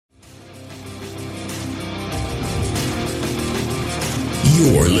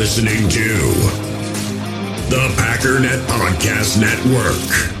You're listening to the Packernet Podcast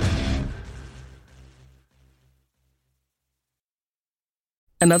Network.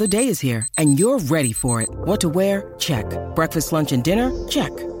 Another day is here, and you're ready for it. What to wear? Check. Breakfast, lunch, and dinner?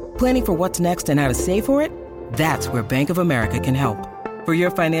 Check. Planning for what's next and how to save for it? That's where Bank of America can help. For your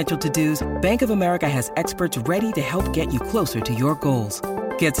financial to-dos, Bank of America has experts ready to help get you closer to your goals.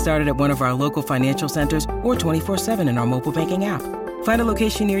 Get started at one of our local financial centers or 24/7 in our mobile banking app. Find a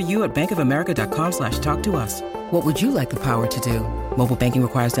location near you at bankofamerica.com/talktous. What would you like the power to do? Mobile banking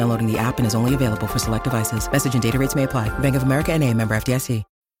requires downloading the app and is only available for select devices. Message and data rates may apply. Bank of America N.A., member FDIC.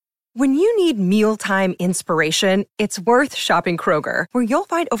 When you need mealtime inspiration, it's worth shopping Kroger, where you'll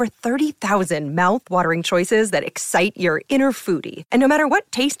find over 30,000 mouth-watering choices that excite your inner foodie. And no matter what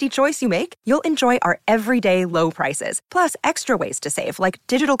tasty choice you make, you'll enjoy our everyday low prices, plus extra ways to save, like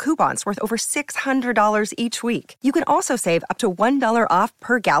digital coupons worth over $600 each week. You can also save up to $1 off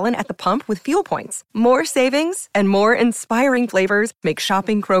per gallon at the pump with fuel points. More savings and more inspiring flavors make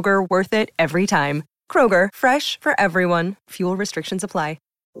shopping Kroger worth it every time. Kroger, fresh for everyone. Fuel restrictions apply.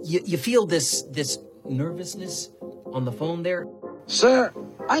 You feel this nervousness on the phone there? Sir,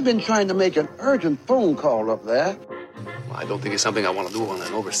 I've been trying to make an urgent phone call up there. Well, I don't think it's something I want to do on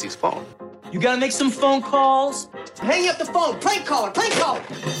an overseas phone. You gotta make some phone calls. Hang up the phone. Prank caller.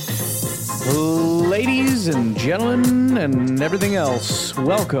 Ladies and gentlemen and everything else,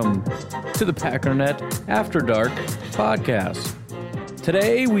 welcome to the Packernet After Dark podcast.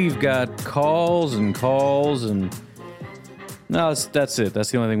 Today we've got calls and no, that's it. That's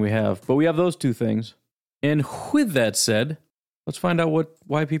the only thing we have. But we have those two things. And with that said, let's find out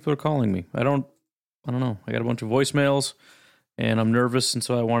why people are calling me. I don't know. I got a bunch of voicemails, and I'm nervous, and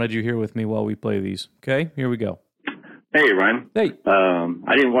so I wanted you here with me while we play these. Okay, here we go. Hey, Ryan. Hey.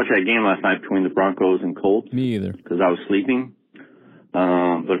 I didn't watch that game last night between the Broncos and Colts. Me either. Because I was sleeping.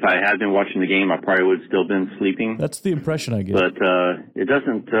 But if I had been watching the game, I probably would have still been sleeping. That's the impression I get. But it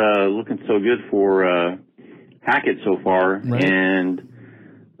doesn't looking so good for Hackett so far, right. And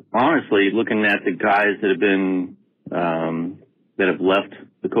honestly, looking at the guys that have been that have left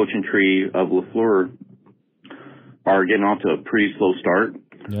the coaching tree of LaFleur are getting off to a pretty slow start.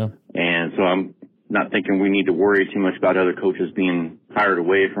 Yeah, and so I'm not thinking we need to worry too much about other coaches being hired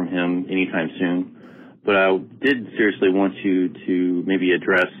away from him anytime soon. But I did seriously want you to maybe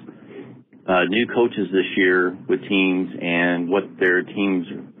address new coaches this year with teams and what their teams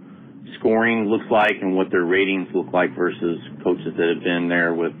scoring looks like and what their ratings look like versus coaches that have been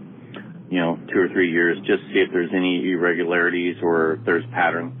there with, 2 or 3 years, just see if there's any irregularities or if there's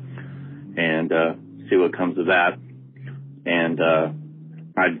pattern and see what comes of that. And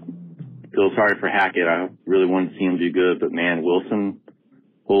I feel sorry for Hackett. I really wanted to see him do good, but man, Wilson,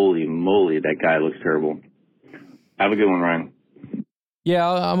 holy moly, that guy looks terrible. Have a good one, Ryan. Yeah,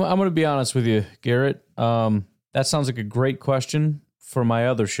 I'm going to be honest with you, Garrett. That sounds like a great question for my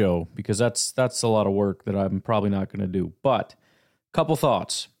other show, because that's a lot of work that I'm probably not going to do. But couple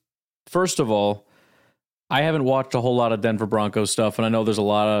thoughts. First of all, I haven't watched a whole lot of Denver Broncos stuff, and I know there's a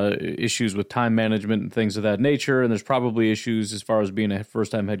lot of issues with time management and things of that nature, and there's probably issues as far as being a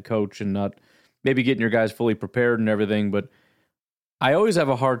first-time head coach and not maybe getting your guys fully prepared and everything, but I always have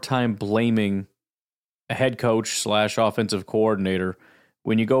a hard time blaming a head coach / offensive coordinator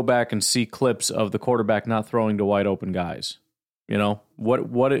when you go back and see clips of the quarterback not throwing to wide open guys.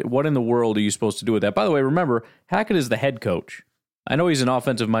 What in the world are you supposed to do with that? By the way, remember, Hackett is the head coach. I know he's an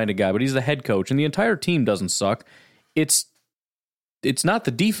offensive-minded guy, but he's the head coach, and the entire team doesn't suck. It's not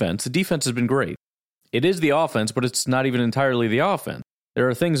the defense. The defense has been great. It is the offense, but it's not even entirely the offense. There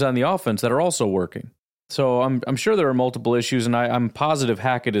are things on the offense that are also working. So I'm sure there are multiple issues, and I'm positive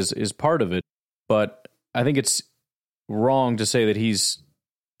Hackett is part of it, but I think it's wrong to say that he's,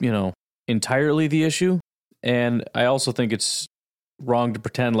 entirely the issue, and I also think it's wrong to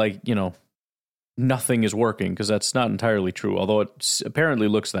pretend like, nothing is working, because that's not entirely true, although it apparently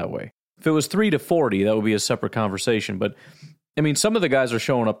looks that way. If it was 3-40, that would be a separate conversation, but, some of the guys are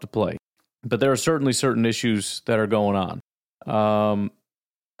showing up to play, but there are certainly certain issues that are going on.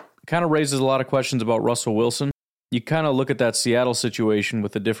 Kind of raises a lot of questions about Russell Wilson. You kind of look at that Seattle situation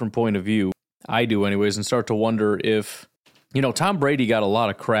with a different point of view, I do anyways, and start to wonder if, Tom Brady got a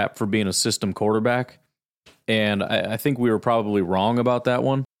lot of crap for being a system quarterback, and I think we were probably wrong about that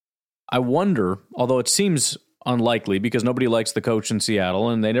one. I wonder, although it seems unlikely because nobody likes the coach in Seattle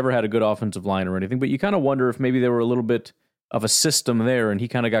and they never had a good offensive line or anything, but you kind of wonder if maybe there were a little bit of a system there and he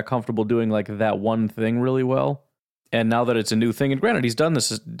kind of got comfortable doing like that one thing really well. And now that it's a new thing, and granted, he's done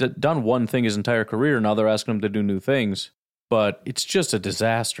one thing his entire career, now they're asking him to do new things, but it's just a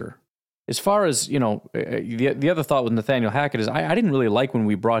disaster. as far as, the other thought with Nathaniel Hackett is I didn't really like when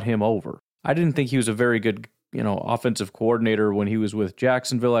we brought him over. I didn't think he was a very good, offensive coordinator when he was with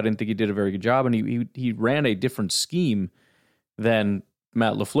Jacksonville. I didn't think he did a very good job, and he ran a different scheme than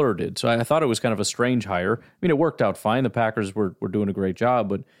Matt LaFleur did. So I thought it was kind of a strange hire. I mean, it worked out fine. The Packers were doing a great job,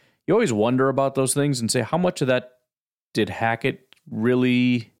 but you always wonder about those things and say, how much of that did Hackett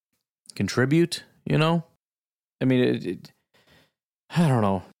really contribute, I mean, I don't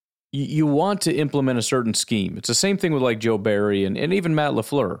know. You want to implement a certain scheme. It's the same thing with like Joe Barry and even Matt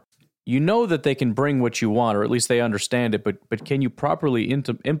LaFleur. You know that they can bring what you want, or at least they understand it, but can you properly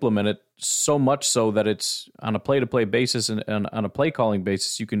implement it so much so that it's on a play-to-play basis and on a play-calling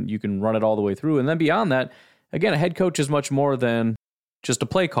basis, you can run it all the way through. And then beyond that, again, a head coach is much more than just a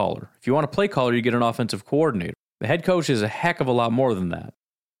play caller. If you want a play caller, you get an offensive coordinator. The head coach is a heck of a lot more than that.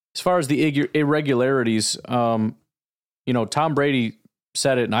 As far as the irregularities, Tom Brady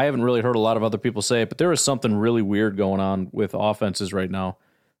said it, and I haven't really heard a lot of other people say it, but there is something really weird going on with offenses right now.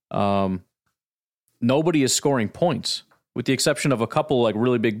 Nobody is scoring points, with the exception of a couple like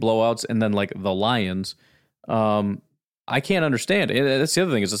really big blowouts and then like the Lions. I can't understand. That's the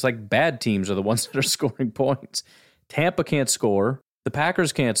other thing is it's like bad teams are the ones that are scoring points. Tampa can't score. The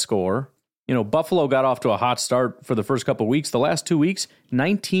Packers can't score. Buffalo got off to a hot start for the first couple of weeks. The last 2 weeks,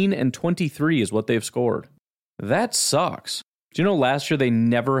 19 and 23 is what they've scored. That sucks. Do you know last year they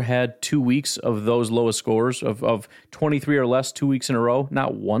never had 2 weeks of those lowest scores of 23 or less 2 weeks in a row?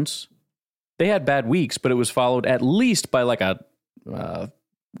 Not once. They had bad weeks, but it was followed at least by like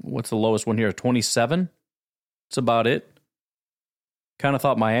what's the lowest one here? 27? That's about it. Kind of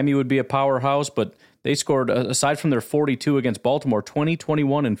thought Miami would be a powerhouse, but they scored, aside from their 42 against Baltimore, 20,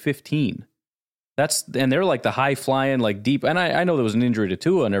 21, and 15. And they're like the high-flying, like deep. And I know there was an injury to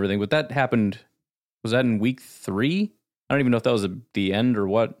Tua and everything, but that happened, was that in week 3? I don't even know if that was the end or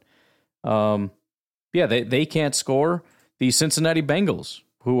what. They can't score. The Cincinnati Bengals,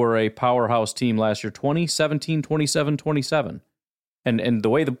 who were a powerhouse team last year, 20, 17, 27, 27. And the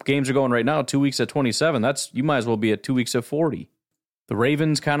way the games are going right now, 2 weeks at 27, you might as well be at 2 weeks at 40. The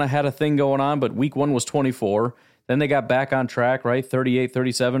Ravens kind of had a thing going on, but week 1 was 24. Then they got back on track, right? 38,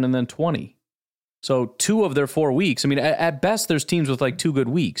 37, and then 20. So 2 of their 4 weeks. I mean, at best, there's teams with like 2 good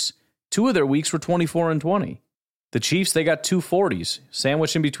weeks. 2 of their weeks were 24 and 20. The Chiefs, they got 2 40s.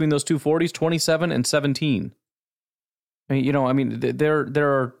 Sandwiched in between those 2 40s, 27 and 17.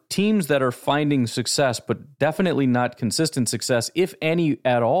 There are teams that are finding success, but definitely not consistent success, if any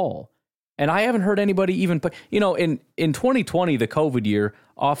at all. And I haven't heard anybody even put, in 2020, the COVID year,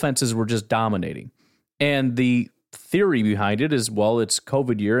 offenses were just dominating. And the theory behind it is, well, it's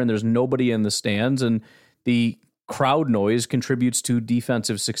COVID year and there's nobody in the stands and the crowd noise contributes to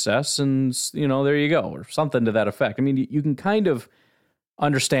defensive success. And, there you go, or something to that effect. I mean, you can kind of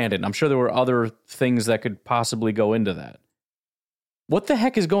understand it. And I'm sure there were other things that could possibly go into that. What the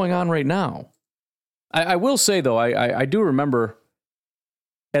heck is going on right now? I will say, though, I do remember,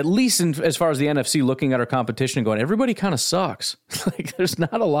 at least as far as the NFC, looking at our competition and going, everybody kind of sucks. Like, there's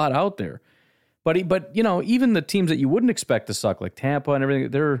not a lot out there. But even the teams that you wouldn't expect to suck, like Tampa and everything,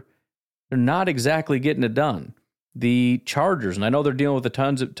 they're not exactly getting it done. The Chargers, and I know they're dealing with a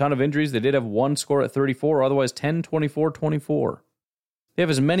ton of injuries. They did have one score at 34, otherwise 10, 24, 24. They have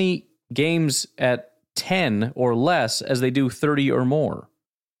as many games at 10 or less as they do 30 or more.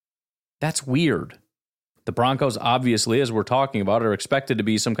 That's weird. The Broncos, obviously, as we're talking about, are expected to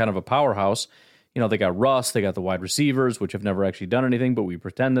be some kind of a powerhouse. They got Russ, they got the wide receivers, which have never actually done anything, but we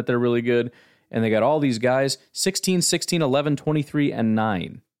pretend that they're really good. And they got all these guys, 16, 16, 11, 23, and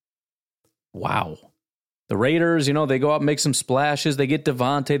 9. Wow. The Raiders, they go out and make some splashes. They get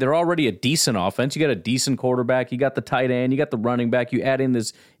Devontae. They're already a decent offense. You got a decent quarterback. You got the tight end. You got the running back. You add in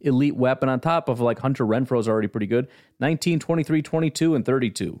this elite weapon on top of like Hunter Renfro's already pretty good. 19, 23, 22, and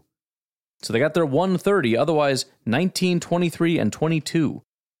 32. So they got their 130. Otherwise, 19, 23, and 22.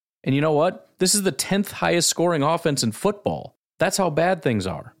 And you know what? This is the 10th highest scoring offense in football. That's how bad things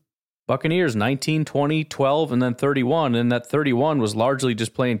are. Buccaneers, 19, 20, 12, and then 31. And that 31 was largely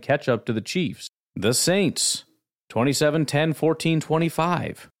just playing catch up to the Chiefs. The Saints, 27, 10, 14,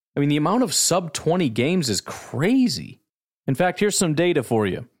 25. I mean, the amount of sub-20 games is crazy. In fact, here's some data for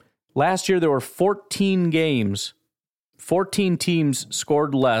you. Last year, there were 14 games. 14 teams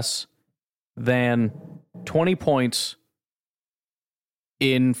scored less than 20 points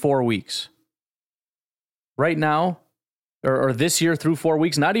in 4 weeks. Right now, or this year through 4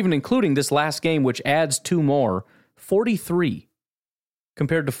 weeks, not even including this last game, which adds 2 more, 43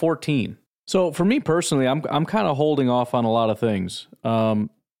 compared to 14. So for me personally, I'm kind of holding off on a lot of things.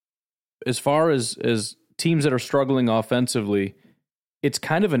 As far as teams that are struggling offensively, it's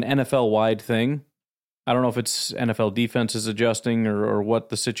kind of an NFL-wide thing. I don't know if it's NFL defenses adjusting or what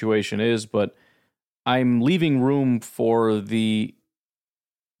the situation is, but I'm leaving room for the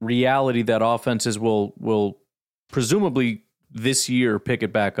reality that offenses will presumably this year pick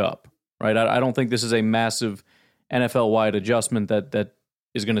it back up, right? I don't think this is a massive NFL-wide adjustment that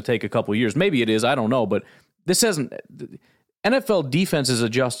is going to take a couple years. Maybe it is, I don't know, but this hasn't. NFL defenses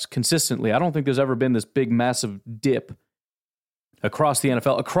adjust consistently. I don't think there's ever been this big, massive dip across the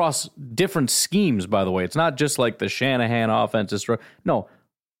NFL, across different schemes, by the way. It's not just like the Shanahan offense. No,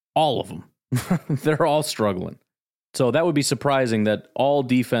 all of them. They're all struggling. So that would be surprising that all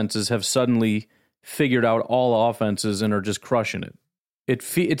defenses have suddenly figured out all offenses and are just crushing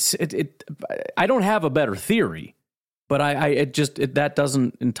it. I don't have a better theory, but that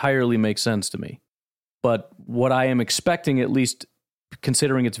doesn't entirely make sense to me. But what I am expecting, at least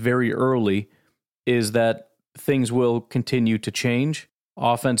considering it's very early, is that things will continue to change.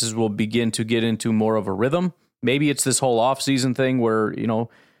 Offenses will begin to get into more of a rhythm. Maybe it's this whole offseason thing where,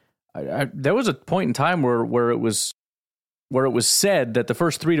 there was a point in time where it was said that the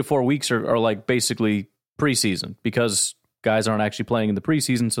first 3 to 4 weeks are like basically preseason because guys aren't actually playing in the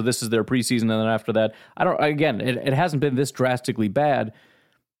preseason. So this is their preseason. And then after that, it hasn't been this drastically bad.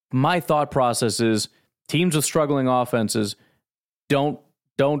 My thought process is teams with struggling offenses, don't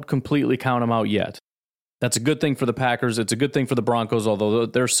completely count them out yet. That's a good thing for the Packers. It's a good thing for the Broncos, although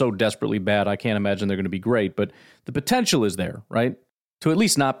they're so desperately bad, I can't imagine they're going to be great. But the potential is there, right? To at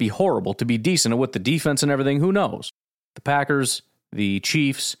least not be horrible, to be decent. And with the defense and everything, who knows? The Packers, the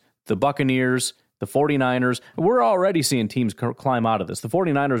Chiefs, the Buccaneers, the 49ers. We're already seeing teams climb out of this. The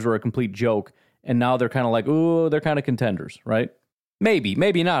 49ers were a complete joke, and now they're kind of like, ooh, they're kind of contenders, right? Maybe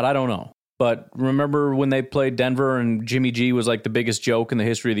not, I don't know. But remember when they played Denver and Jimmy G was like the biggest joke in the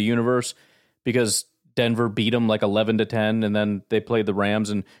history of the universe because Denver beat them like 11-10, and then they played the Rams.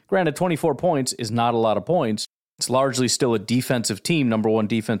 And granted, 24 points is not a lot of points. It's largely still a defensive team, number one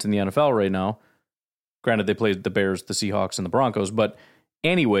defense in the NFL right now. Granted, they played the Bears, the Seahawks, and the Broncos. But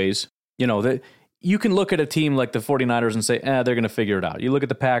anyways, you can look at a team like the 49ers and say, they're going to figure it out. You look at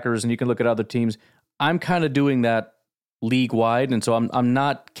the Packers and you can look at other teams. I'm kind of doing that league-wide, and so I'm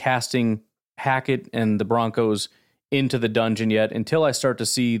not casting Hackett and the Broncos into the dungeon yet until I start to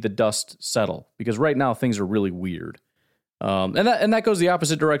see the dust settle, because right now things are really weird. And that goes the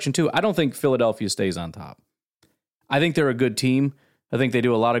opposite direction too. I don't think Philadelphia stays on top. I think they're a good team. I think they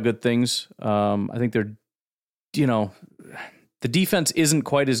do a lot of good things. I think they're, the defense isn't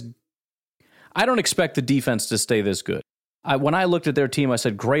quite as, I don't expect the defense to stay this good. When I looked at their team, I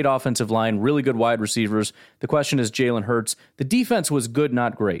said, great offensive line, really good wide receivers. The question is Jalen Hurts. The defense was good,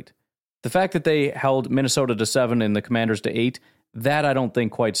 not great. The fact that they held Minnesota to 7 and the Commanders to 8, that I don't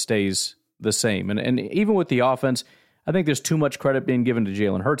think quite stays the same. And even with the offense, I think there's too much credit being given to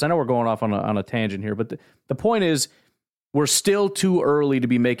Jalen Hurts. I know we're going off on a tangent here, but the point is we're still too early to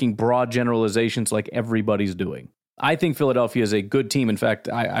be making broad generalizations like everybody's doing. I think Philadelphia is a good team. In fact,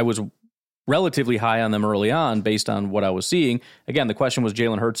 I was relatively high on them early on based on what I was seeing. Again, the question was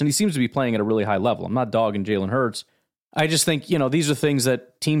Jalen Hurts, and he seems to be playing at a really high level. I'm not dogging Jalen Hurts. I just think, these are things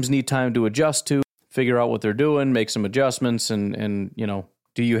that teams need time to adjust to, figure out what they're doing, make some adjustments, and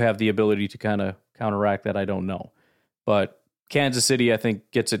do you have the ability to kind of counteract that? I don't know. But Kansas City, I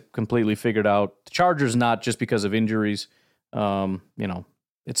think, gets it completely figured out. The Chargers, not just because of injuries, et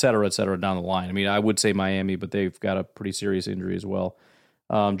cetera, down the line. I mean, I would say Miami, but they've got a pretty serious injury as well.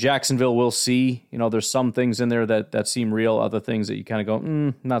 Jacksonville, we'll see. There's some things in there that seem real, other things that you kind of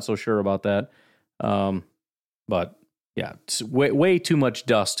go, not so sure about that. But yeah, it's way too much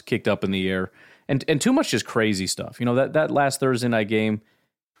dust kicked up in the air, and too much just crazy stuff. That last Thursday night game,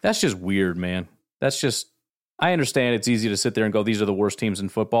 that's just weird, man. That's just, I understand it's easy to sit there and go, these are the worst teams in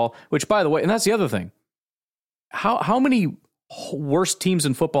football, which, by the way, and that's the other thing. How many worst teams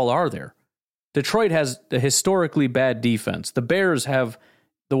in football are there? Detroit has a historically bad defense. The Bears are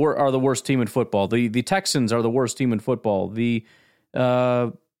the worst team in football. The Texans are the worst team in football. The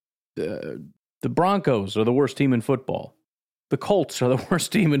Broncos are the worst team in football. The Colts are the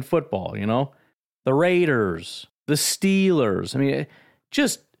worst team in football, The Raiders, the Steelers. I mean,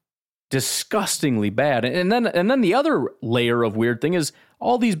 just disgustingly bad. And then the other layer of weird thing is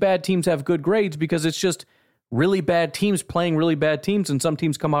all these bad teams have good grades because it's just really bad teams playing really bad teams, and some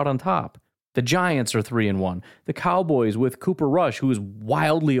teams come out on top. The Giants are 3-1. The Cowboys with Cooper Rush, who is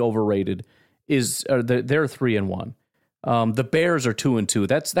wildly overrated, they're 3-1. The Bears are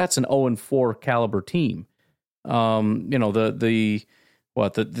 2-2. That's an 0-4 caliber team. Even the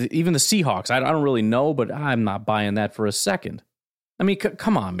Seahawks. I don't really know, but I'm not buying that for a second. I mean,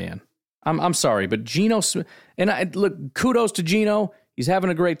 come on, man. I'm sorry, but Geno Smith, and look, kudos to Geno. He's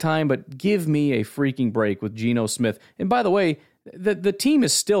having a great time, but give me a freaking break with Geno Smith. And by the way, the team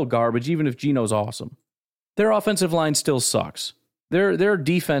is still garbage, even if Geno's awesome. Their offensive line still sucks. Their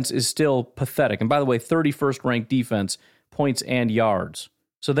defense is still pathetic. And by the way, 31st ranked defense, points and yards.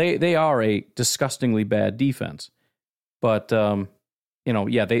 So they are a disgustingly bad defense. But,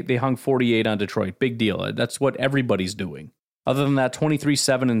 they hung 48 on Detroit. Big deal. That's what everybody's doing. Other than that,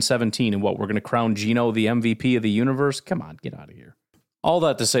 23-7-17, and what, we're going to crown Geno the MVP of the universe? Come on, get out of here. All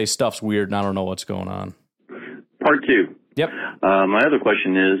that to say, stuff's weird, and I don't know what's going on. Part 2. Yep. My other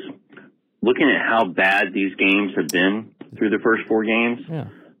question is, looking at how bad these games have been through the first 4 games,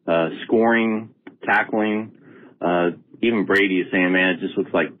 scoring, tackling, even Brady is saying, man, it just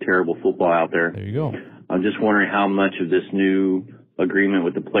looks like terrible football out there. There you go. I'm just wondering how much of this new agreement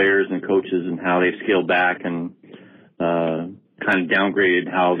with the players and coaches and how they've scaled back and kind of downgraded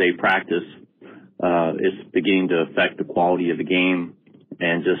how they practice is beginning to affect the quality of the game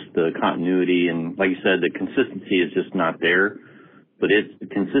and just the continuity. And like you said, the consistency is just not there. But the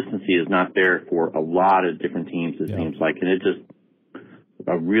consistency is not there for a lot of different teams, it seems like. And it's just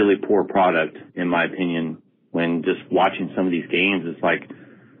a really poor product, in my opinion, when just watching some of these games. It's like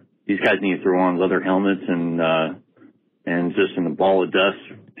these guys need to throw on leather helmets and just in a ball of dust,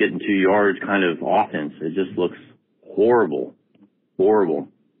 getting 2 yards kind of offense. It just looks horrible. Horrible.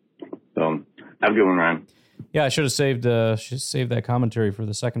 So have a good one, Ryan. Yeah, I should have saved that commentary for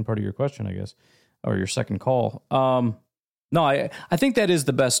the second part of your question, I guess, or your second call. No, I think that is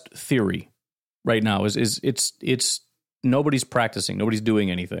the best theory right now. Is it's nobody's practicing, nobody's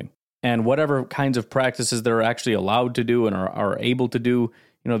doing anything, and whatever kinds of practices they're actually allowed to do and are able to do,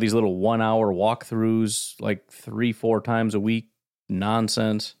 these little 1 hour walkthroughs like 3-4 times a week,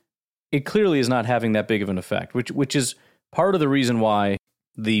 nonsense. It clearly is not having that big of an effect, which is part of the reason why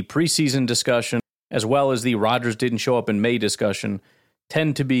the preseason discussion, as well as the Rodgers didn't show up in May discussion,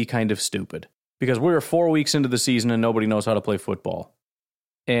 tend to be kind of stupid. Because we're 4 weeks into the season and nobody knows how to play football.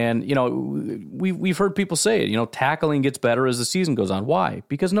 And, we've heard people say it, tackling gets better as the season goes on. Why?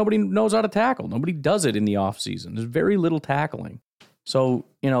 Because nobody knows how to tackle. Nobody does it in the offseason. There's very little tackling. So,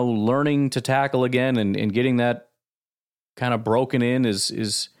 learning to tackle again and getting that kind of broken in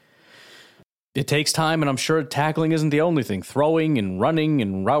is it takes time, and I'm sure tackling isn't the only thing. Throwing and running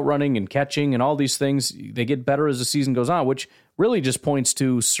and route running and catching and all these things, they get better as the season goes on, which really just points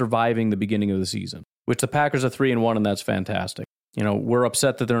to surviving the beginning of the season, which the Packers are 3-1, and that's fantastic. We're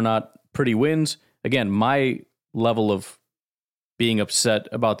upset that they're not pretty wins. Again, my level of being upset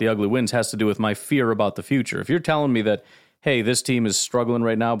about the ugly wins has to do with my fear about the future. If you're telling me that, hey, this team is struggling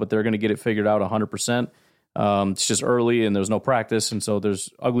right now, but they're going to get it figured out 100%, it's just early and there's no practice, and so there's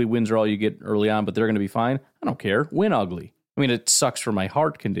ugly wins are all you get early on, but they're going to be fine. I don't care. Win ugly. I mean, it sucks for my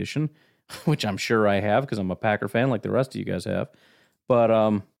heart condition, which I'm sure I have because I'm a Packer fan like the rest of you guys have. But,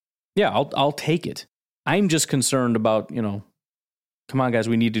 I'll take it. I'm just concerned about, come on, guys,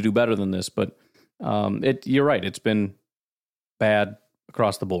 we need to do better than this. But you're right. It's been bad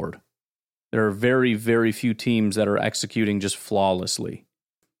across the board. There are very, very few teams that are executing just flawlessly.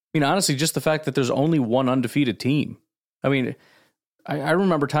 I mean, honestly, just the fact that there's only one undefeated team. I mean, I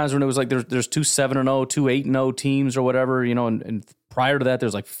remember times when it was like there's 2 7-0, 2 8-0 teams or whatever, and prior to that,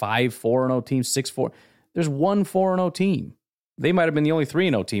 there's like 5 4-0 teams, 6-4. There's 1 4-0 team. They might have been the only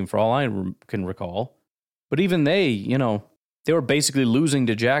 3-0 team for all I can recall. But even they were basically losing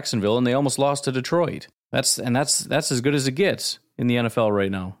to Jacksonville, and they almost lost to Detroit. That's as good as it gets in the NFL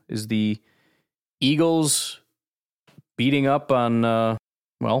right now. Is the Eagles beating up on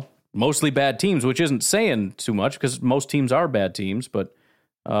mostly bad teams, which isn't saying too much because most teams are bad teams, but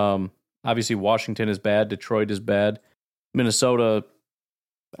obviously Washington is bad, Detroit is bad, Minnesota,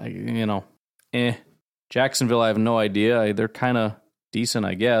 Jacksonville, I have no idea. They're kind of decent,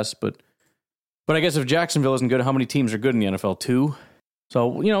 I guess, but I guess if Jacksonville isn't good, how many teams are good in the NFL? 2?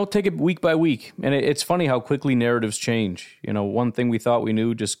 So, take it week by week. And it's funny how quickly narratives change. One thing we thought we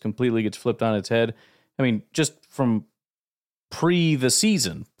knew just completely gets flipped on its head. I mean, just from the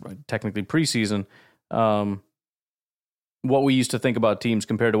season, technically preseason, what we used to think about teams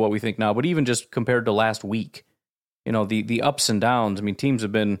compared to what we think now, but even just compared to last week, the ups and downs. I mean, teams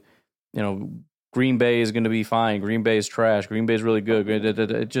have been, Green Bay is going to be fine. Green Bay is trash. Green Bay is really good.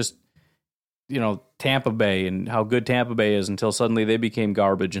 It just, Tampa Bay and how good Tampa Bay is until suddenly they became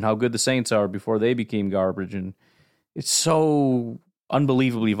garbage, and how good the Saints are before they became garbage. And it's so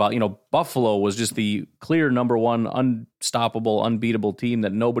unbelievably volatile. Buffalo was just the clear number one unstoppable, unbeatable team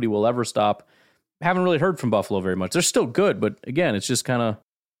that nobody will ever stop. Haven't really heard from Buffalo very much. They're still good, but again, it's just kind of,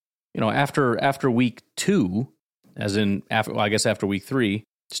 after week 2, as in after week 3,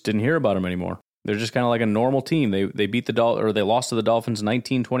 just didn't hear about them anymore. They're just kind of like a normal team. They beat they lost to the Dolphins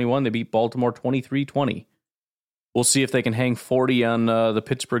 19-21. They beat Baltimore 23-20. We'll see if they can hang 40 on the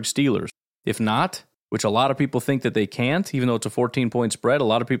Pittsburgh Steelers. If not, which a lot of people think that they can't, even though it's a 14-point spread, a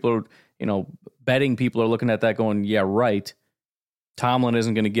lot of people are, betting people are looking at that going, yeah, right. Tomlin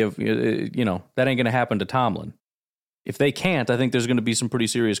isn't going to give, that ain't going to happen to Tomlin. If they can't, I think there's going to be some pretty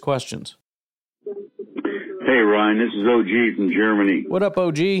serious questions. Hey, Ryan, this is OG from Germany. What up,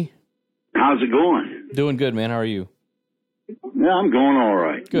 OG? How's it going? Doing good, man. How are you? Yeah, I'm going all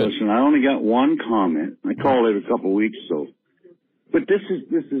right. Good. Listen, I only got one comment. I called it a couple of weeks ago. But this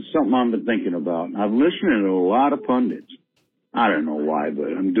is something I've been thinking about. I've listened to a lot of pundits. I don't know why, but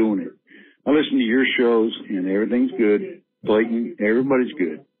I'm doing it. I listen to your shows, and everything's good. Blatant, everybody's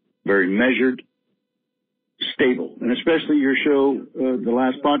good. Very measured, stable. And especially your show, the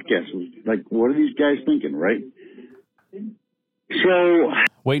last podcast, was like, what are these guys thinking, right? So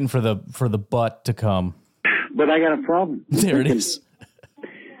waiting for the butt to come. But I got a problem. There it is.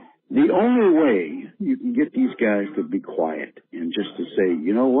 The only way you can get these guys to be quiet and just to say,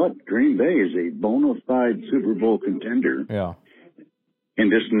 you know what, Green Bay is a bona fide Super Bowl contender. Yeah. And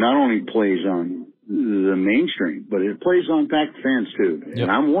this not only plays on the mainstream, but it plays on Packer fans too. Yep.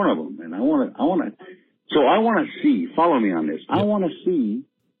 And I'm one of them. And I want to see, follow me on this. Yep. I want to see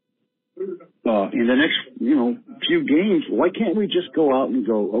in the next, few games, why can't we just go out and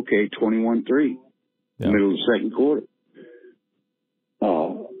go, okay, 21-3, middle of the second quarter.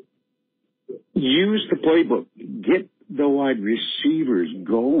 Use the playbook. Get the wide receivers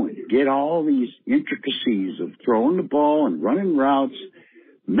going. Get all these intricacies of throwing the ball and running routes,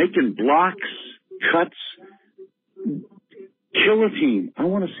 making blocks, cuts. Kill a team. I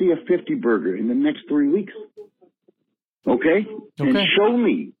want to see a 50-burger in the next 3 weeks. Okay? And show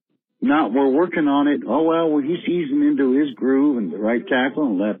me. Not we're working on it. Oh, well, he's easing into his groove and the right tackle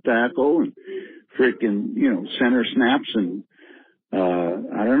and left tackle and freaking, center snaps and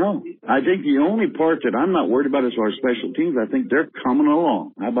I don't know. I think the only part that I'm not worried about is our special teams. I think they're coming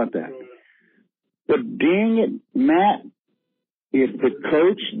along. How about that? But dang it, Matt, if the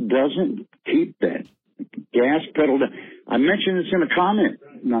coach doesn't keep that gas pedal down. I mentioned this in a comment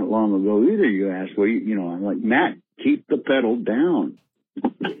not long ago either. You asked, well, I'm like, Matt, keep the pedal down.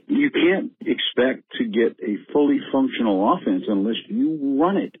 You can't expect to get a fully functional offense unless you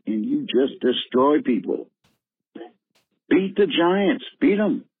run it and you just destroy people. Beat the Giants. Beat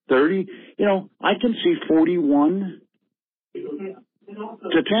them. 30. I can see 41-10.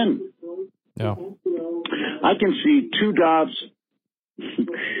 Yeah. I can see 2 Dobbs.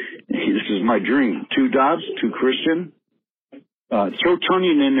 This is my dream. 2 Dobbs, 2 Christian. Throw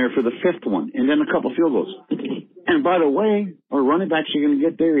Tunyon in there for the 5th one, and then a couple field goals. And by the way, our running backs are going to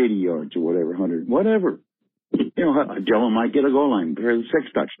get their 80 yards or whatever, 100, whatever. Dylan might get a goal line, for the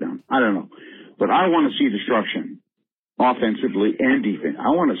 6th touchdown. I don't know. But I want to see destruction. Offensively and defense. I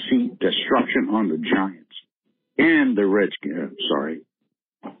want to see destruction on the Giants and the Redskins.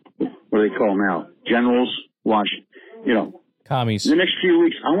 What do they call them now? Generals, commies. The next few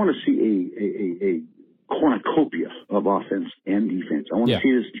weeks, I want to see a cornucopia of offense and defense. I want to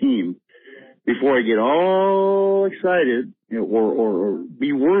see this team before I get all excited or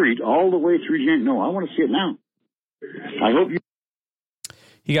be worried all the way through January. No, I want to see it now. I hope you.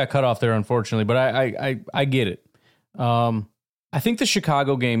 He got cut off there, unfortunately, but I get it. I think the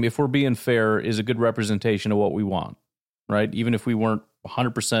Chicago game, if we're being fair, is a good representation of what we want, right? Even if we weren't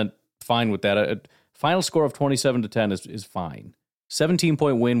 100% fine with that, a final score of 27-10 is fine.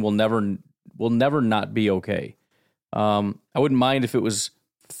 17-point win will never not be okay. I wouldn't mind if it was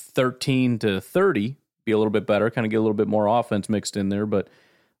 13-30, be a little bit better, kind of get a little bit more offense mixed in there. But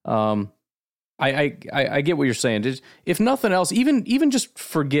I get what you're saying. Just, if nothing else, even just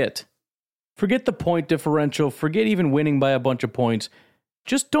forget the point differential, forget even winning by a bunch of points.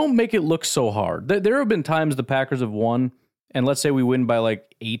 Just don't make it look so hard. There have been times the Packers have won, and let's say we win by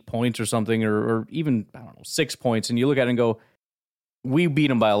like 8 points or something, or even, 6 points, and you look at it and go, we beat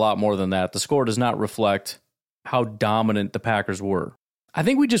them by a lot more than that. The score does not reflect how dominant the Packers were. I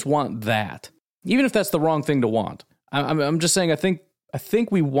think we just want that, even if that's the wrong thing to want. I'm just saying, I think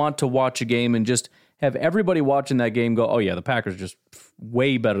we want to watch a game and just have everybody watching that game go, oh yeah, the Packers are just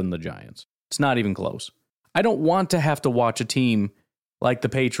way better than the Giants. It's not even close. I don't want to have to watch a team like the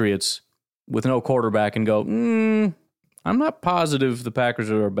Patriots with no quarterback and go, I'm not positive the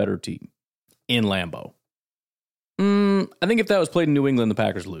Packers are a better team in Lambeau. I think if that was played in New England, the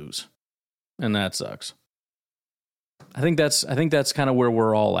Packers lose. And that sucks. I think that's kind of where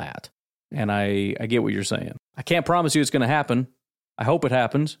we're all at. And I get what you're saying. I can't promise you it's going to happen. I hope it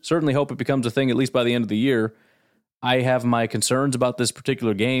happens. Certainly hope it becomes a thing at least by the end of the year. I have my concerns about this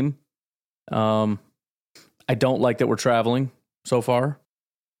particular game. I don't like that we're traveling so far.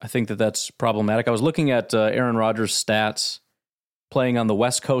 I think that that's problematic. I was looking at Aaron Rodgers' stats playing on the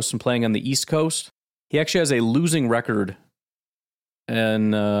West Coast and playing on the East Coast. He actually has a losing record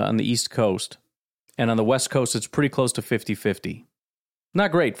on the East Coast. And on the West Coast, it's pretty close to 50-50.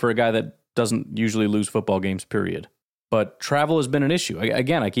 Not great for a guy that doesn't usually lose football games, period. But travel has been an issue.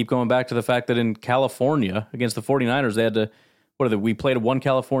 Again, I keep going back to the fact that in California, against the 49ers, they had to, we played one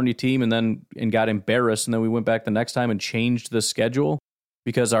California team and got embarrassed, and then we went back the next time and changed the schedule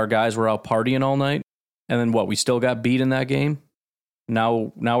because our guys were out partying all night. And then we still got beat in that game.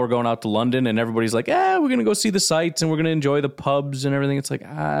 Now we're going out to London, and everybody's like, we're going to go see the sights, and we're going to enjoy the pubs and everything. It's like,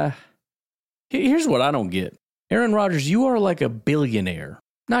 here's what I don't get. Aaron Rodgers, you are like a billionaire.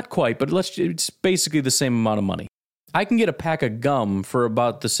 Not quite, but it's basically the same amount of money. I can get a pack of gum for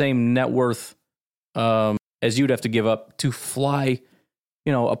about the same net worth as you'd have to give up to fly,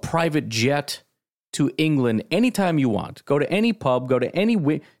 a private jet to England anytime you want. Go to any pub, go to any...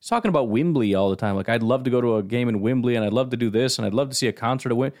 He's talking about Wembley all the time. Like, I'd love to go to a game in Wembley, and I'd love to do this, and I'd love to see a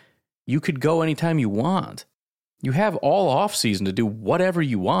concert at Wembley. You could go anytime you want. You have all off-season to do whatever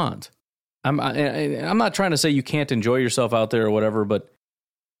you want. I'm not trying to say you can't enjoy yourself out there or whatever, but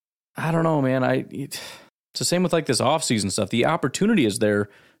I don't know, man. It's the same with like this off-season stuff. The opportunity is there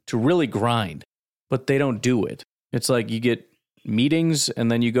to really grind, but they don't do it. It's like you get meetings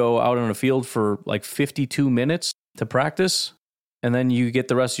and then you go out on a field for like 52 minutes to practice, and then you get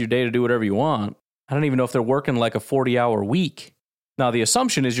the rest of your day to do whatever you want. I don't even know if they're working like a 40-hour week. Now, the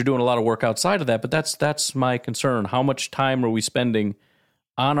assumption is you're doing a lot of work outside of that, but that's my concern. How much time are we spending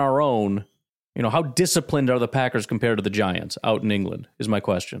on our own? How disciplined are the Packers compared to the Giants out in England is my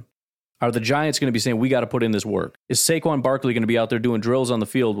question. Are the Giants going to be saying, we got to put in this work? Is Saquon Barkley going to be out there doing drills on the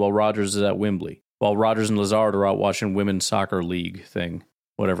field while Rodgers is at Wembley? While Rodgers and Lazard are out watching women's soccer league thing,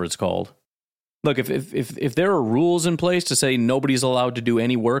 whatever it's called. Look, if there are rules in place to say nobody's allowed to do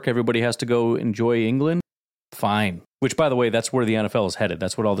any work, everybody has to go enjoy England, fine. Which, by the way, that's where the NFL is headed.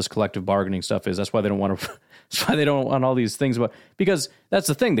 That's what all this collective bargaining stuff is. That's why they don't want to. That's why they don't want all these things about. Because that's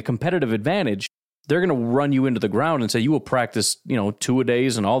the thing, the competitive advantage. They're going to run you into the ground and say you will practice,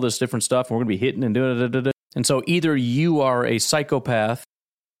 2-a-days and all this different stuff, and we're going to be hitting and doing. And so either you are a psychopath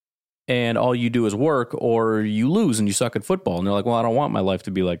and all you do is work, or you lose and you suck at football. And they're like, well, I don't want my life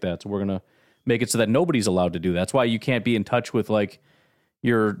to be like that. So we're going to make it so that nobody's allowed to do that. That's why you can't be in touch with like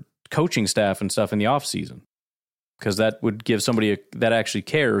your coaching staff and stuff in the off season, because that would give somebody that actually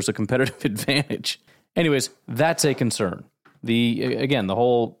cares a competitive advantage. Anyways, that's a concern. The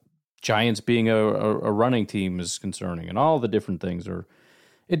whole Giants being a running team is concerning, and all the different things are.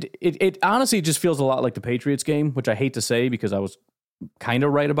 It honestly just feels a lot like the Patriots game, which I hate to say because I was kind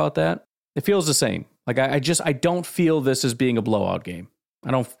of right about that. It feels the same. Like I don't feel this as being a blowout game.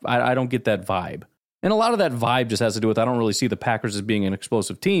 I don't get that vibe, and a lot of that vibe just has to do with I don't really see the Packers as being an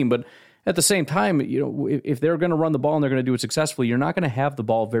explosive team, but at the same time, if they're going to run the ball and they're going to do it successfully, you're not going to have the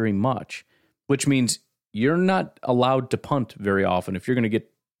ball very much, which means you're not allowed to punt very often if you're going to get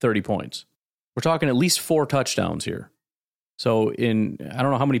 30 points. We're talking at least 4 touchdowns here. So I don't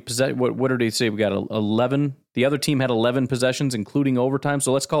know how many what did they say? We got 11. The other team had 11 possessions, including overtime.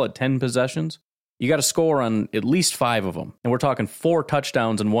 So let's call it 10 possessions. You got to score on at least 5 of them. And we're talking 4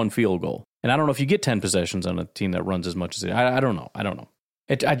 touchdowns and 1 field goal. And I don't know if you get 10 possessions on a team that runs as much as it. I don't know. I don't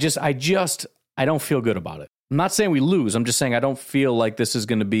feel good about it. I'm not saying we lose. I'm just saying I don't feel like this is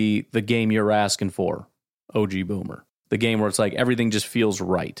going to be the game you're asking for, OG Boomer. The game where it's like everything just feels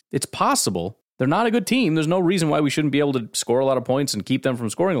right. It's possible. They're not a good team. There's no reason why we shouldn't be able to score a lot of points and keep them from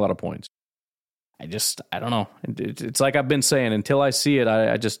scoring a lot of points. I don't know. It's like I've been saying, until I see it,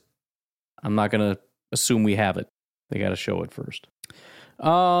 I'm not going to assume we have it. They got to show it first.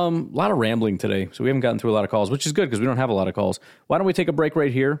 A lot of rambling today, so we haven't gotten through a lot of calls, which is good because we don't have a lot of calls. Why don't we take a break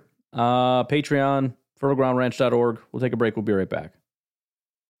right here? Patreon, fertilegroundranch.org. We'll take a break. We'll be right back.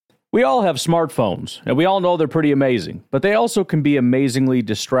 We all have smartphones, and we all know they're pretty amazing, but they also can be amazingly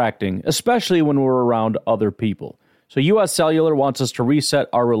distracting, especially when we're around other people. So US Cellular wants us to reset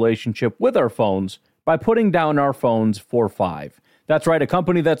our relationship with our phones by putting down our phones for $5. That's right, a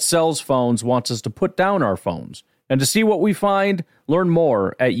company that sells phones wants us to put down our phones. And to see what we find, learn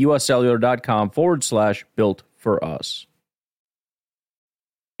more at uscellular.com/built-for-us.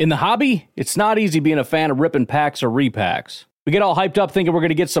 In the hobby, it's not easy being a fan of ripping packs or repacks. We get all hyped up thinking we're going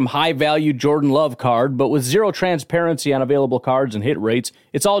to get some high-value Jordan Love card, but with zero transparency on available cards and hit rates,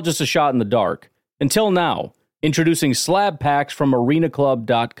 it's all just a shot in the dark. Until now, introducing slab packs from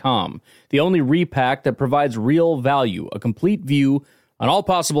arenaclub.com, the only repack that provides real value, a complete view on all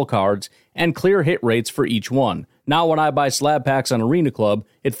possible cards, and clear hit rates for each one. now when I buy slab packs on Arena Club,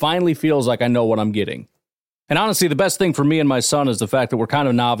 it finally feels like I know what I'm getting. And honestly, the best thing for me and my son is the fact that we're kind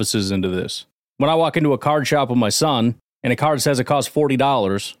of novices into this. When I walk into a card shop with my son, and a card says it costs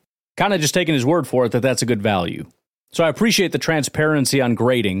 $40, kind of just taking his word for it that that's a good value. So I appreciate the transparency on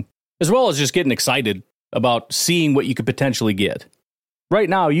grading, as well as just getting excited about seeing what you could potentially get. Right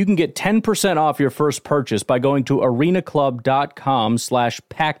now, you can get 10% off your first purchase by going to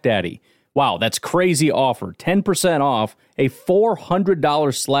arenaclub.com/packdaddy. Wow, that's crazy offer. 10% off a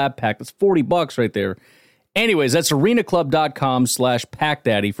 $400 slab pack. That's $40 right there. Anyways, that's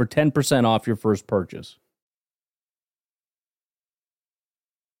arenaclub.com/packdaddy for 10% off your first purchase.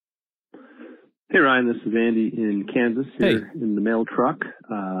 Hey, Ryan, this is Andy in Kansas here in the mail truck.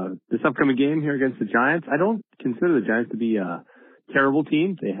 This upcoming game here against the Giants, I don't consider the Giants to be a terrible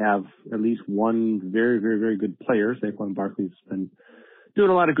team. They have at least one very, very, very good player. Saquon Barkley's been doing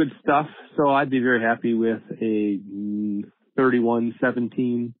a lot of good stuff, so I'd be very happy with a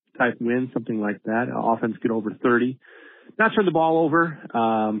 31-17 type win, something like that. Offense get over 30. Not turn the ball over,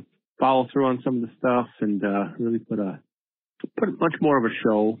 follow through on some of the stuff, and really put much more of a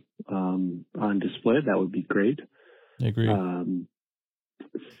show on display. That would be great. I agree.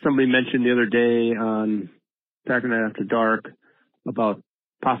 Somebody mentioned the other day on Packer Night After Dark about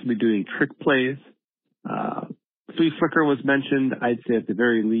possibly doing trick plays. Flea Flicker was mentioned. I'd say at the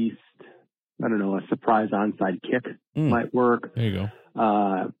very least, I don't know, a surprise onside kick might work. There you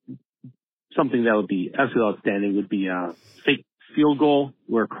go. Something that would be absolutely outstanding would be a fake field goal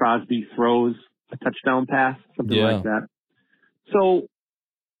where Crosby throws a touchdown pass, something like that. So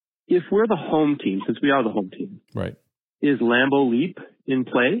if we're the home team, since we are the home team, right? Is Lambeau Leap in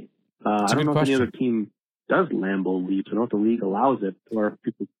play? I don't know question. if any other team does Lambeau Leap. I don't know if the league allows it or if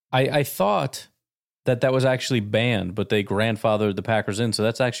people. I thought that was actually banned, but they grandfathered the Packers in. So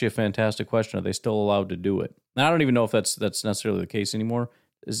that's actually a fantastic question. Are they still allowed to do it? And I don't even know if that's necessarily the case anymore.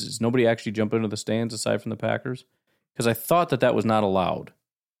 Is nobody actually jump into the stands aside from the Packers? Because I thought that was not allowed,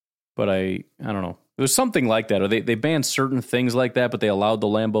 but I don't know. It was something like that, or they banned certain things like that, but they allowed the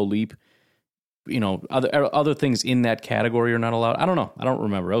Lambeau Leap. You know, other things in that category are not allowed. I don't know. I don't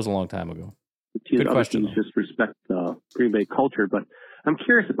remember. That was a long time ago. Good question. Just respect Green Bay culture, but I'm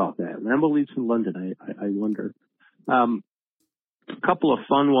curious about that. Lambeau Leaps in London. I wonder. A couple of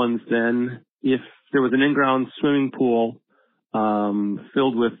fun ones then. If there was an in-ground swimming pool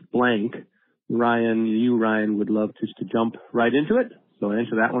filled with blank, Ryan would love just to jump right into it. So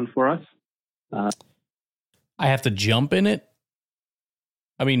answer that one for us. I have to jump in it?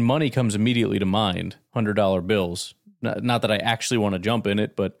 I mean, money comes immediately to mind, $100 bills. Not that I actually want to jump in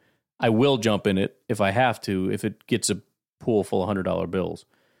it, but I will jump in it if I have to, if it gets a pool full of $100 bills.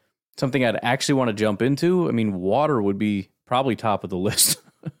 Something I'd actually want to jump into, I mean, water would be probably top of the list.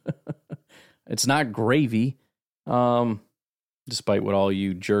 It's not gravy, despite what all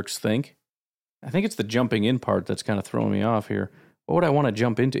you jerks think. I think it's the jumping in part that's kind of throwing me off here. What would I want to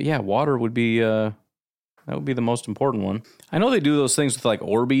jump into? Yeah, water would be... that would be the most important one. I know they do those things with like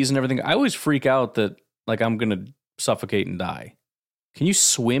Orbeez and everything. I always freak out that like I'm going to suffocate and die. Can you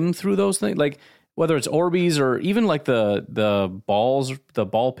swim through those things? Like whether it's Orbeez or even like the balls, the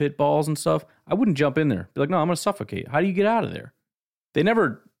ball pit balls and stuff, I wouldn't jump in there. Be like, no, I'm going to suffocate. How do you get out of there? They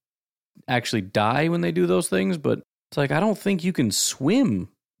never actually die when they do those things, but it's like, I don't think you can swim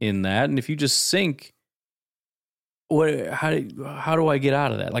in that. And if you just sink, how do I get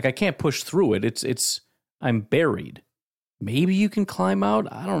out of that? Like I can't push through it. I'm buried. Maybe you can climb out.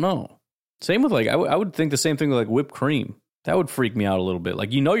 I don't know. Same with like, I would think the same thing with like whipped cream. That would freak me out a little bit.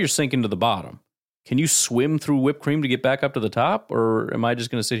 Like, you're sinking to the bottom. Can you swim through whipped cream to get back up to the top? Or am I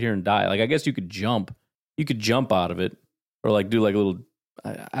just going to sit here and die? Like, I guess you could jump. You could jump out of it. Or like do like a little,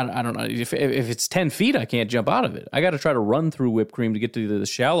 I don't know. If it's 10 feet, I can't jump out of it. I got to try to run through whipped cream to get to the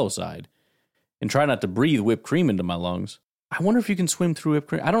shallow side. And try not to breathe whipped cream into my lungs. I wonder if you can swim through whipped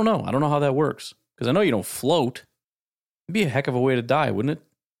cream. I don't know. I don't know how that works. Because I know you don't float. It'd be a heck of a way to die, wouldn't it?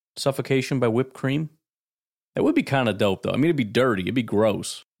 Suffocation by whipped cream. That would be kind of dope, though. I mean, it'd be dirty. It'd be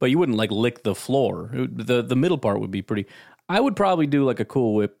gross. But you wouldn't, like, lick the floor. The middle part would be pretty... I would probably do, like, a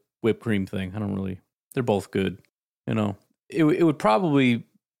cool whipped cream thing. I don't really... They're both good. You know? It would probably...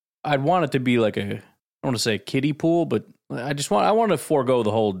 I'd want it to be, like, I don't want to say a kiddie pool, but I want to forego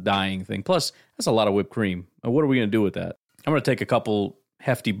the whole dying thing. Plus, that's a lot of whipped cream. What are we going to do with that? I'm going to take a couple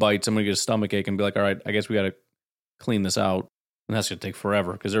hefty bites. I'm going to get a stomach ache and be like, all right, I guess we got to clean this out. And that's going to take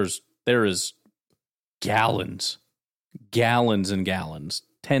forever because there is gallons and gallons,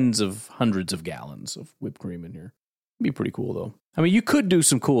 tens of hundreds of gallons of whipped cream in here. It'd be pretty cool though. I mean, you could do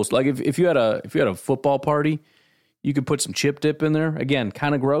some cool stuff. Like if you had a football party, you could put some chip dip in there. Again,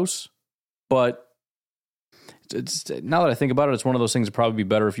 kind of gross, but now that I think about it, it's one of those things that'd probably be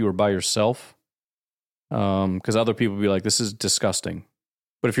better if you were by yourself. Because other people would be like, this is disgusting.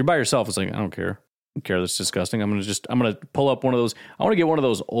 But if you're by yourself, it's like, I don't care. I don't care. That's disgusting. I'm going to pull up one of those. I want to get one of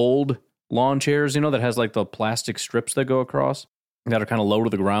those old lawn chairs, that has like the plastic strips that go across that are kind of low to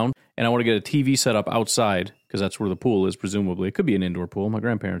the ground. And I want to get a TV set up outside because that's where the pool is, presumably. It could be an indoor pool. My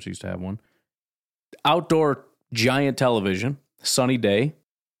grandparents used to have one. Outdoor giant television, sunny day.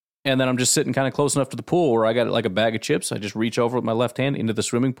 And then I'm just sitting kind of close enough to the pool where I got like a bag of chips. I just reach over with my left hand into the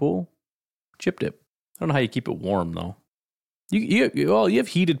swimming pool, chip dip. I don't know how you keep it warm, though. You have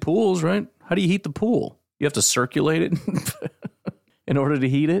heated pools, right? How do you heat the pool? You have to circulate it in order to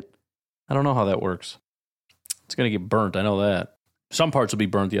heat it? I don't know how that works. It's going to get burnt. I know that. Some parts will be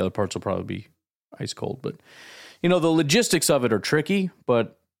burnt. The other parts will probably be ice cold. But, the logistics of it are tricky,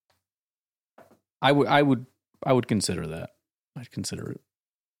 but I would consider that. I'd consider it.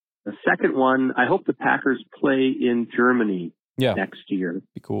 The second one, I hope the Packers play in Germany next year.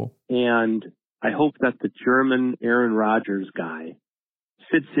 Be cool. And I hope that the German Aaron Rodgers guy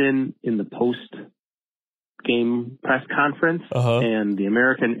sits in the post-game press conference, and the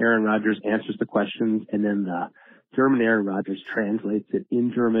American Aaron Rodgers answers the questions, and then the German Aaron Rodgers translates it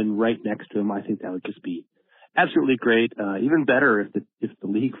in German right next to him. I think that would just be absolutely great. Even better if the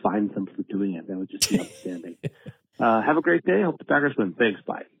league finds them for doing it. That would just be outstanding. Have a great day. Hope the Packers win. Thanks.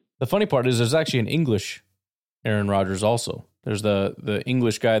 Bye. The funny part is there's actually an English Aaron Rodgers also. There's the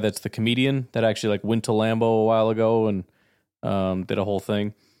English guy that's the comedian that actually like went to Lambeau a while ago and did a whole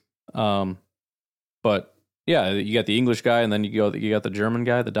thing. But yeah, you got the English guy and then you got the German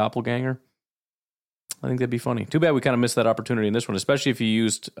guy, the doppelganger. I think that'd be funny. Too bad we kind of missed that opportunity in this one, especially if you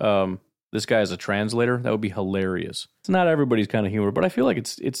used this guy as a translator. That would be hilarious. It's not everybody's kind of humor, but I feel like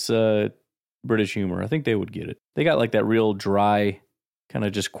it's British humor. I think they would get it. They got like that real dry, kind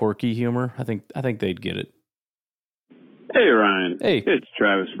of just quirky humor. I think they'd get it. Hey, Ryan. Hey. It's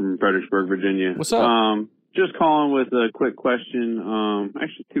Travis from Fredericksburg, Virginia. What's up? Just calling with a quick question.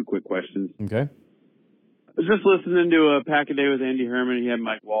 Actually, two quick questions. Okay. I was just listening to a Pack a Day with Andy Herman. He had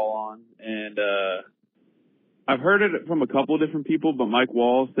Mike Wall on, and I've heard it from a couple of different people, but Mike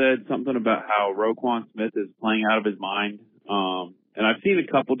Wall said something about how Roquan Smith is playing out of his mind. And I've seen a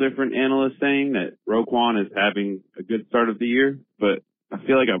couple different analysts saying that Roquan is having a good start of the year, but I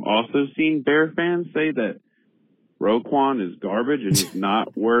feel like I've also seen Bear fans say that Roquan is garbage and he's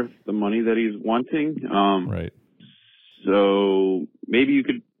not worth the money that he's wanting. Right. So maybe you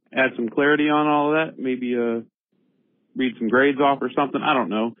could add some clarity on all of that. Maybe read some grades off or something. I don't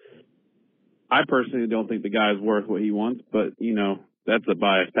know. I personally don't think the guy's worth what he wants, but, that's a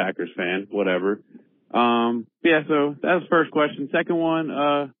biased Packers fan, whatever. Yeah, so that was the first question. Second one,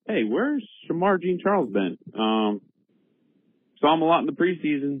 hey, where's Shamar Jean-Charles been? Saw him a lot in the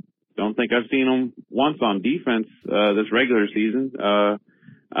preseason. Don't think I've seen him once on defense this regular season. I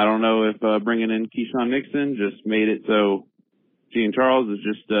don't know if bringing in Keyshawn Nixon just made it so Jean-Charles is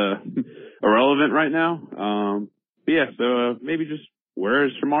just irrelevant right now. But yeah, so maybe just where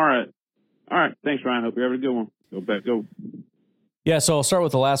is Shamar at? All right, thanks, Ryan. Hope you're having a good one. Go back, go. Yeah, so I'll start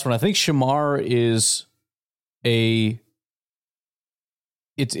with the last one. I think Shamar is it's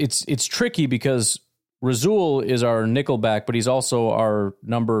tricky because Rasul is our nickelback, but he's also our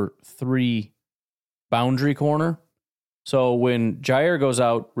number 3 boundary corner. So when Jair goes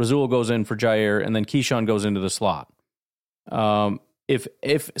out, Rasul goes in for Jair, and then Keyshawn goes into the slot.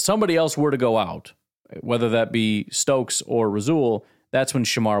 If somebody else were to go out, whether that be Stokes or Rasul, that's when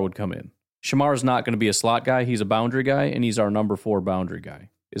Shamar would come in. Shamar's not going to be a slot guy. He's a boundary guy, and he's our number 4 boundary guy,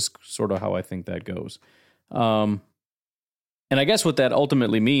 is sort of how I think that goes. And I guess what that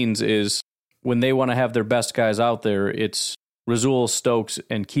ultimately means is when they want to have their best guys out there, it's Rasul, Stokes,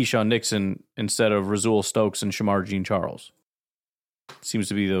 and Keyshawn Nixon instead of Rasul, Stokes, and Shamar Jean-Charles. Seems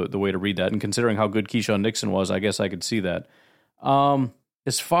to be the way to read that. And considering how good Keyshawn Nixon was, I guess I could see that.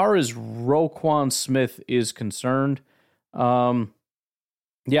 As far as Roquan Smith is concerned,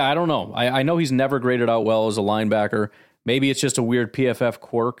 yeah, I don't know. I know he's never graded out well as a linebacker. Maybe it's just a weird PFF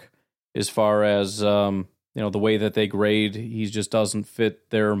quirk as far as the way that they grade. He just doesn't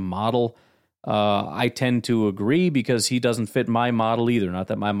fit their model. I tend to agree because he doesn't fit my model either. Not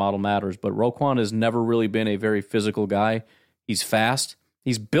that my model matters, but Roquan has never really been a very physical guy. He's fast.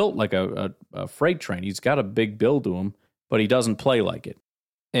 He's built like a freight train. He's got a big build to him, but he doesn't play like it.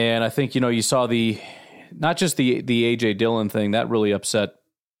 And I think, you saw not just the A.J. Dillon thing, that really upset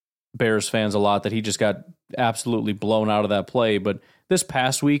Bears fans a lot, that he just got absolutely blown out of that play. But this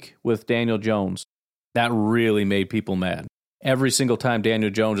past week with Daniel Jones, that really made people mad. Every single time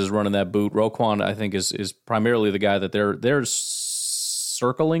Daniel Jones is running that boot, Roquan, I think, is primarily the guy that they're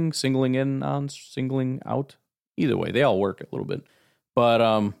singling out. either way, they all work a little bit.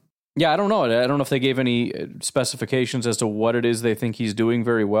 But yeah, I don't know. I don't know if they gave any specifications as to what it is they think he's doing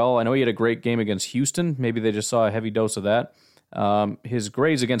very well. I know he had a great game against Houston. Maybe they just saw a heavy dose of that. His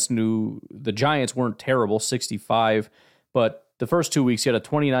grades against the Giants weren't terrible, 65, but the first 2 weeks he had a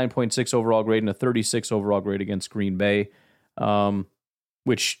 29.6 overall grade and a 36 overall grade against Green Bay,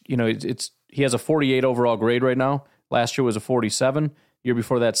 which, he has a 48 overall grade right now. Last year was a 47. Year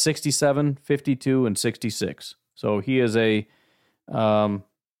before that, 67, 52, and 66. So he is a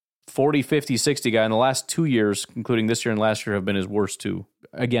 40, 50, 60 guy. In the last 2 years, including this year and last year, have been his worst two,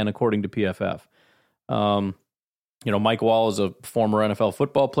 again, according to PFF. Mike Wall is a former NFL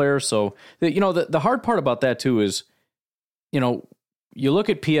football player. So, the hard part about that, too, is, you look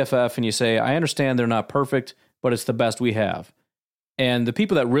at PFF and you say, I understand they're not perfect, but it's the best we have. And the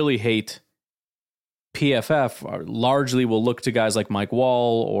people that really hate PFF largely will look to guys like Mike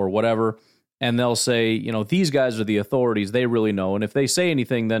Wall or whatever, and they'll say, these guys are the authorities. They really know. And if they say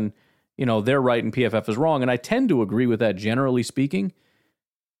anything, then, they're right and PFF is wrong. And I tend to agree with that, generally speaking.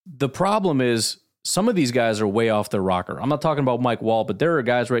 The problem is some of these guys are way off their rocker. I'm not talking about Mike Wall, but there are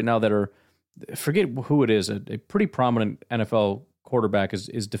guys right now that are, forget who it is, a pretty prominent NFL quarterback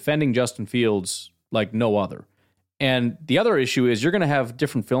is defending Justin Fields like no other. And the other issue is you're going to have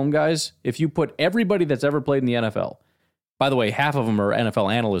different film guys. If you put everybody that's ever played in the NFL, by the way, half of them are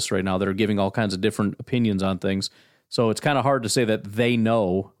NFL analysts right now that are giving all kinds of different opinions on things. So it's kind of hard to say that they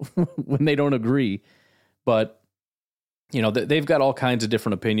know when they don't agree. But, they've got all kinds of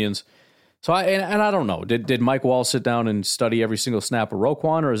different opinions. So I don't know. Did Mike Wall sit down and study every single snap of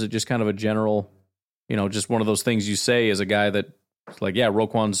Roquan, or is it just kind of a general, just one of those things you say as a guy that, like, yeah,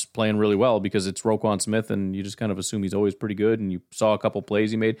 Roquan's playing really well because it's Roquan Smith, and you just kind of assume he's always pretty good, and you saw a couple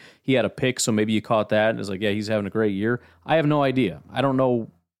plays he made. He had a pick, so maybe you caught that, and it's like, yeah, he's having a great year. I have no idea. I don't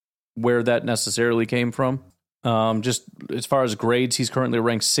know where that necessarily came from. Just as far as grades, he's currently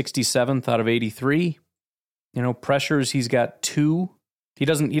ranked 67th out of 83. Pressures, he's got 2. He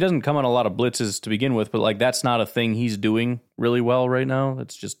doesn't come on a lot of blitzes to begin with, but, like, that's not a thing he's doing really well right now.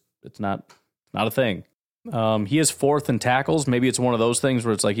 It's not a thing. He is 4th in tackles. Maybe it's one of those things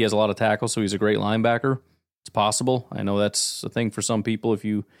where it's like he has a lot of tackles, so he's a great linebacker. It's possible. I know that's a thing for some people. If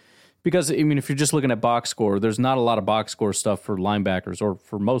you're just looking at box score, there's not a lot of box score stuff for linebackers or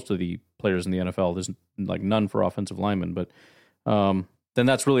for most of the players in the NFL. There's like none for offensive linemen, but then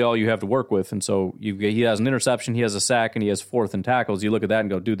that's really all you have to work with. And so he has an interception, he has a sack, and he has 4th in tackles. You look at that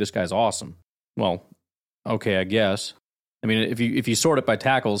and go, dude, this guy's awesome. Well, okay, I guess. I mean, if you sort it by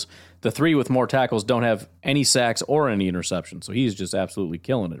tackles, the 3 with more tackles don't have any sacks or any interceptions. So he's just absolutely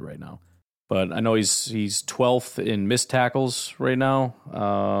killing it right now. But I know he's 12th in missed tackles right now.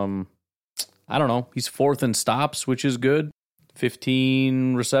 I don't know. He's 4th in stops, which is good.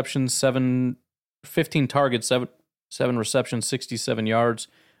 15 receptions, 15 targets, 7 receptions, 67 yards,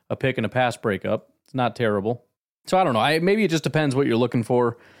 a pick and a pass breakup. It's not terrible. So I don't know. Maybe it just depends what you're looking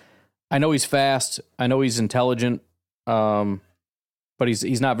for. I know he's fast. I know he's intelligent. But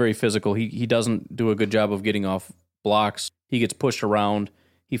he's not very physical. He doesn't do a good job of getting off blocks. He gets pushed around.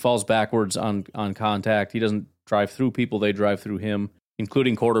 He falls backwards on contact. He doesn't drive through people. They drive through him,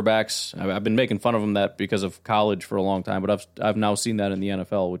 including quarterbacks. I've been making fun of him that because of college for a long time, but I've now seen that in the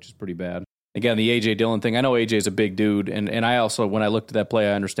NFL, which is pretty bad. Again, the A.J. Dillon thing. I know A.J.'s a big dude, and I also, when I looked at that play,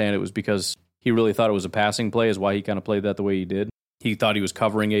 I understand it was because he really thought it was a passing play is why he kind of played that the way he did. He thought he was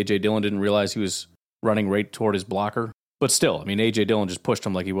covering A.J. Dillon, didn't realize he was running right toward his blocker. But still, I mean, A.J. Dillon just pushed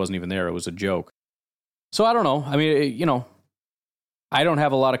him like he wasn't even there. It was a joke. So I don't know. I mean, I don't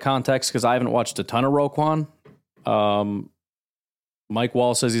have a lot of context because I haven't watched a ton of Roquan. Mike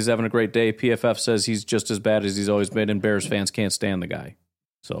Wall says he's having a great day. PFF says he's just as bad as he's always been, and Bears fans can't stand the guy.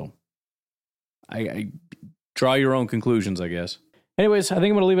 So I draw your own conclusions, I guess. Anyways, I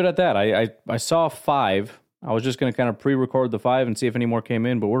think I'm going to leave it at that. I saw 5. I was just going to kind of pre-record the 5 and see if any more came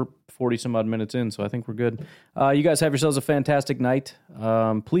in, but we're 40-some-odd minutes in, so I think we're good. You guys have yourselves a fantastic night.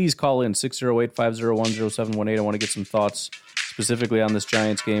 Please call in 608-501-0718. I want to get some thoughts specifically on this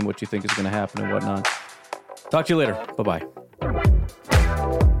Giants game, what you think is going to happen and whatnot. Talk to you later. Bye-bye.